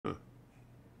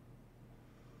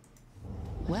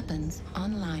Weapons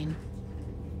online.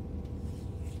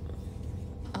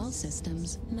 All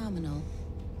systems nominal.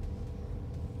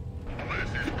 This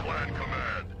is Clan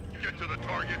Command. Get to the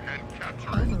target and capture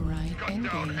it. Override Cut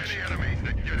down engaged. any enemies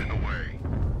that get in the way.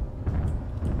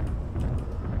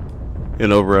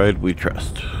 In Override, we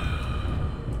trust.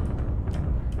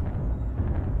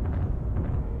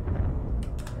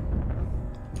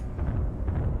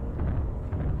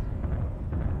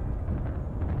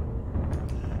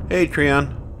 Hey,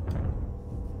 Treon.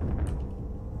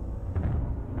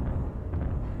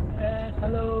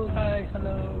 Hello, guys.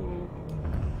 Hello.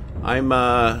 I'm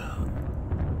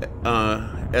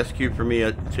SQ for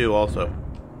me too. Also,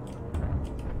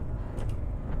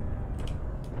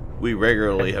 we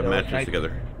regularly have matches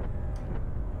together.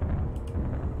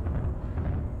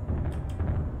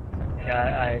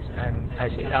 Yeah, I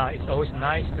say it's always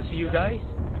nice to see you guys.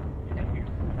 Thank you.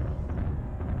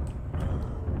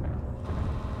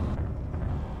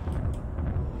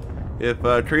 If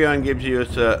Treon gives you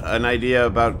an idea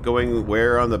about going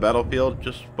where on the battlefield,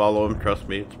 just follow him. Trust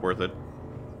me, it's worth it.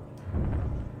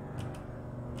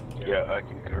 Yeah, I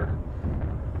concur.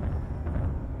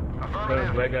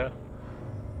 Vega.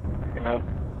 Yeah.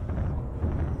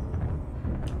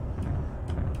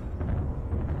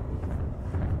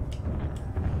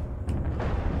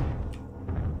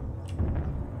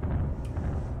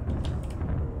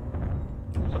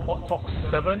 Support Fox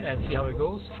 7 and see how it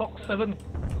goes. Fox 7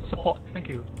 support. Thank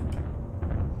you.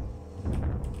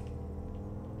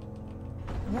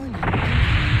 Warning.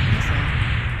 Missile.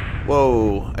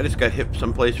 Whoa! I just got hit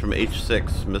someplace from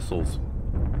H6 missiles.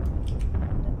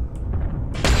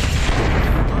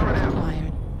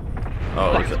 Acquired.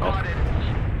 Oh, it was Alpha.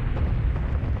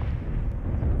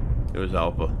 It was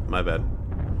Alpha. My bad.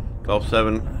 Golf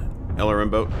 7, LRM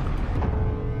boat.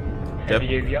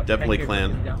 Yep, Definitely thank you.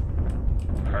 Clan. Yeah.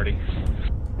 Party.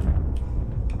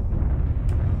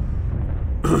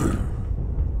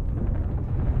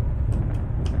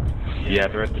 Yeah,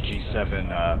 they're at the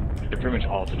G7. They're pretty much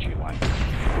all at the G line.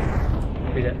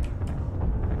 See that?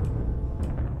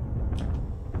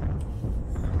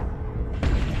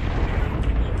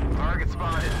 Target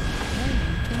spotted.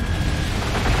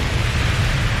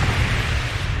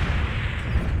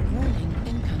 Warning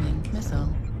incoming missile.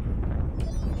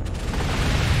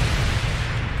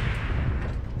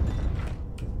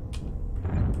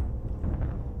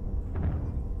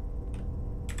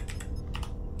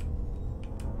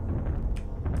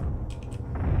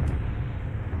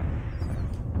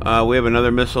 We have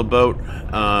another missile boat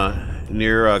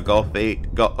near Gulf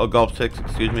 8, Gulf 6,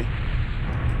 excuse me.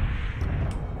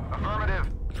 Affirmative.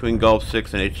 Between Gulf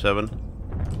 6 and H7.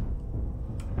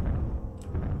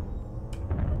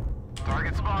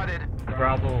 Target spotted.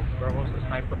 Bravo's the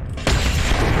sniper.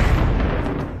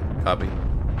 Copy.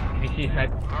 VC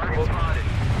sniper. Target spotted.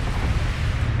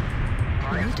 New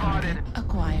Target spotted. target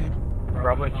acquired.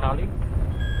 Bravo and Charlie.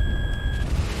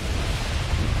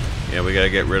 Yeah, we gotta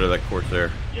get rid of that Corsair.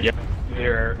 Yep.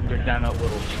 They're down a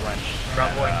little trench.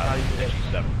 Bravo and Charlie to the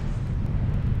G7.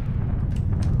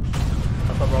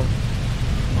 Alpha Bravo.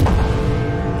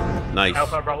 Nice.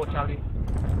 Alpha Bravo Charlie.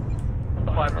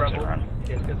 Alpha Bravo. around.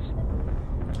 Yes, yes.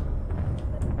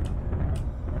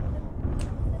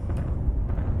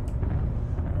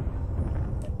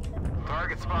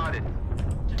 Target spotted.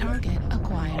 Target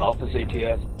acquired. Alpha's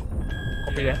ATS.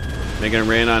 Copy that. Making a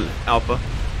rain on Alpha.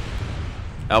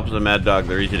 Alpha's a mad dog.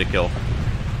 They're easy to kill.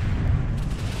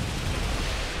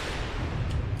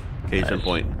 Case in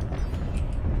point.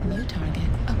 New target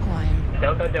acquired.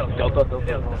 Delta.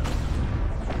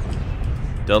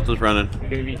 Delta's running.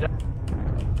 Baby. New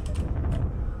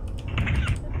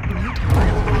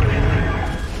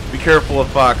target. Be careful of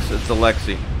Fox. It's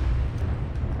Alexi.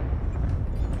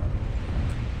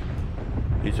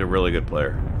 He's a really good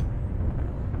player.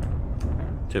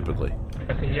 Typically.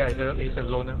 Yeah, it's a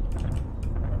loner.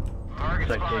 Target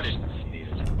spotted. Citations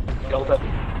needed. Delta.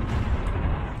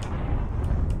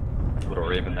 Little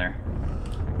Raven there.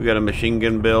 We got a machine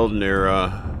gun build near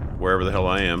wherever the hell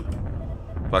I am.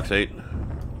 Fox 8.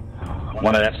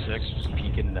 One at F6 just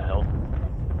peeking into hell.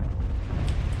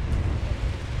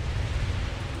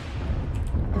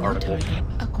 New target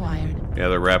acquired. Yeah,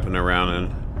 they're wrapping around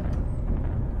in.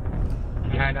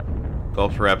 Behind us.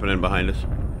 Gulf's wrapping in behind us.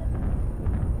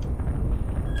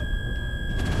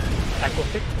 Echo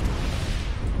 6.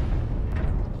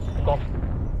 Golf.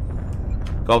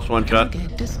 Gulf's one shot.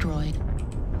 Target destroyed.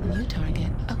 New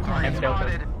target acquired. And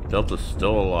Delta. Delta's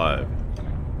still alive.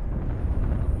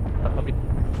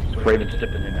 Raven's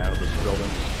dipping in and out of this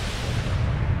building.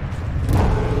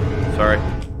 Sorry.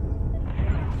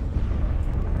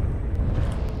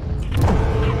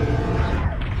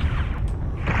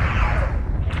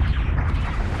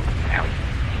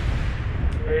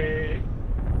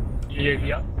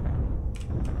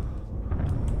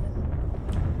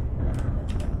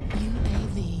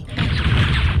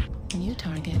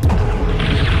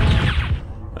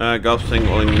 Golf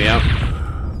singling me out.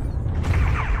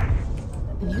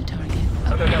 New target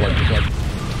Dead, acquired. dead.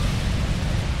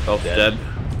 Golf's dead.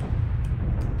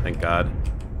 Thank God.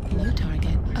 New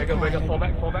target Wake up, fall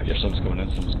acquired. back. Yeah, someone's going in,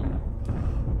 someone's going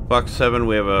in. Fox 7,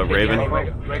 we have a Raven.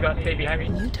 Wake up, stay behind me.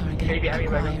 New target Stay behind me,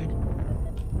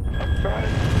 acquired.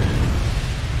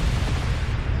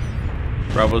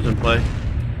 Bravo's in play.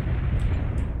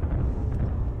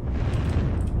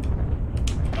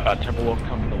 Timberwolf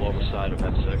coming the lower side of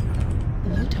that sick.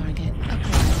 New target acquired.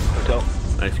 Hotel.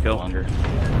 Nice kill. Longer.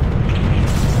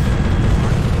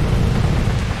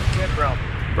 Get bro.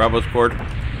 Bravo scored. Missile.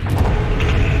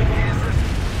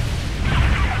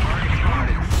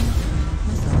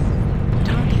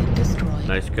 Target destroyed.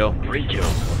 Nice kill. 3 kills.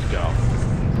 Let's go.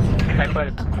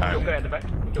 Sniper. Acquired. Joker at the back.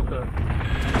 Joker.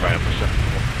 Right up for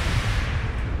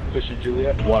second. Pushing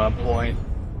Juliet. 1 on point.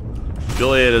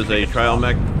 Juliet is a trial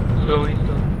mech. Slowly.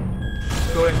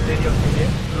 Slow and steady, Juliet.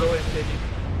 Slow and steady.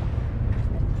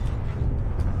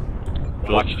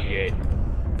 Watch G8.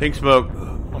 Pink smoke.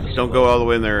 Don't go all the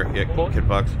way in there yet, Kid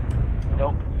Fox.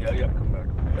 Nope. Yeah, come back.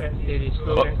 Slow and steady,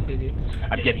 slow and steady.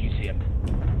 I'm getting UCM.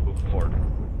 Moving forward.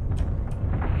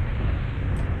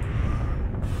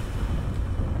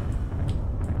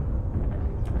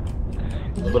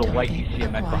 A New little white target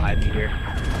UCM mech acquired. behind me here.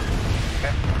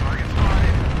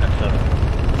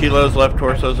 That's Kilo's left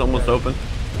torso is almost open.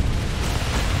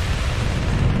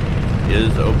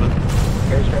 Is open.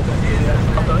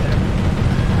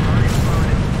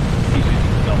 He's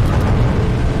using stealth.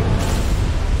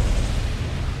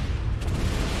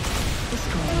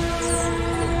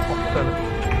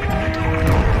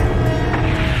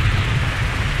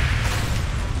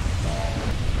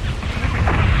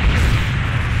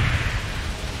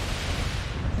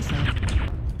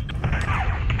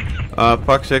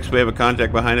 Fox 6, we have a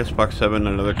contact behind us. Fox 7,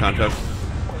 another contact.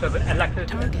 Elected.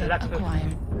 Target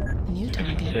acquired. New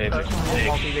target Save it. acquired.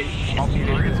 Multi-base.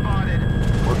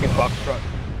 Working Foxtrot.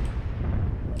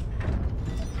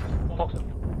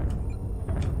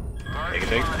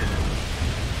 Take it.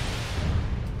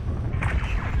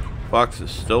 Fox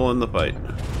is still in the fight.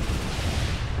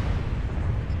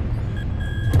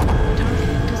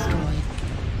 Target destroyed.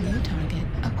 New target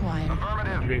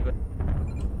acquired.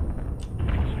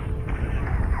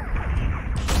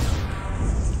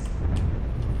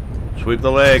 Sweep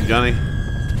the leg, Johnny.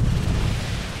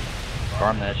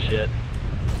 Farm that shit.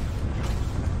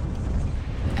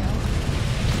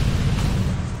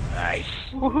 Nice.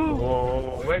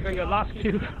 Whoa, where got your last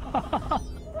kill?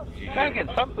 Gotta get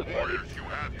something. Warriors, you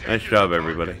have taken Nice job, the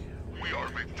everybody. fight. We are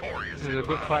victorious. This is a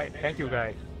good fight. Thank you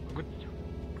guys. Good.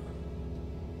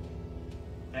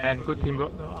 And good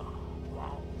teamwork. Wow.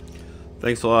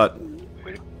 Thanks a lot.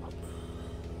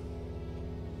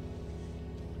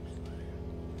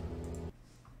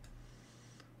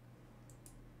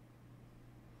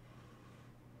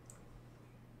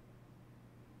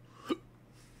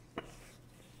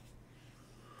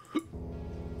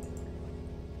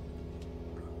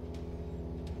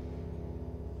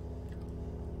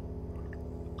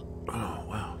 Oh,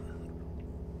 wow.